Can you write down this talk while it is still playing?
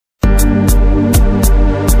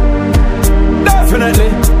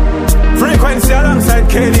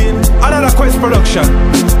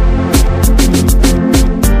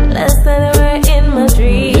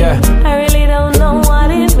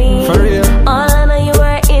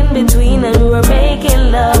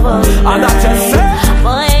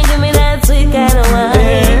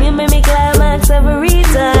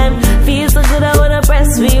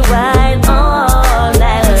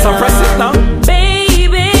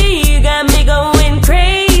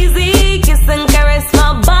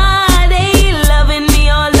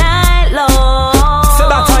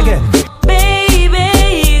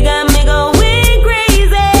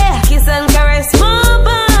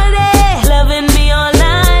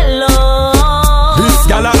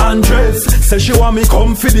say she want me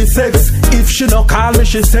come for the sex. If she no call me,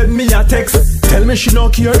 she send me a text. Tell me she no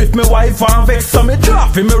care if me wife want vex. So me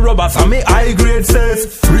drop in me rubbers and me high grade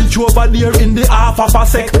says. Reach over there in the half of a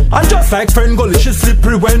sec. And just like friend gully, she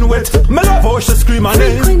slippery when wet. Me love how she scream her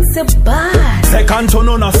name. Frequency bad. Second to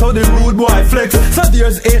none, so the rude boy flex. So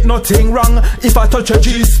there's ain't nothing wrong if I touch a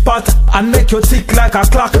G-spot and make you tick like a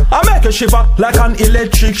clock. I make you shiver like an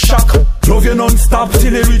electric shock. Love you non-stop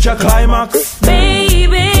till you reach a climax.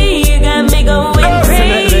 Baby, you got me going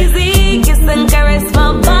crazy. Kiss and caress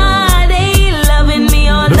my body, loving me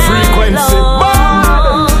all night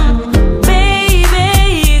long.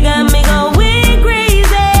 Baby, you got me going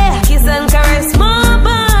crazy. Kiss and caress my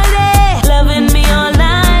body, loving me all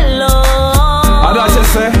night long. How do you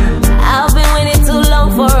say? I've been waiting too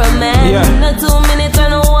long for a man. Yeah. No 2 minutes or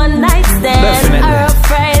no one night stand. Definitely. Or a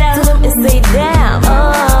Friday, so let me stay down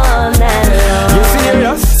all night long. You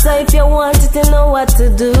serious? So if you want to know what to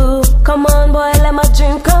do, come on boy, let my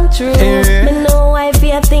dream come true. Yeah. Me know I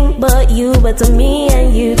fear think but you, but to me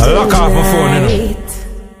and you tonight. Lock off my phone, you know.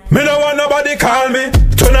 Me no want nobody call me.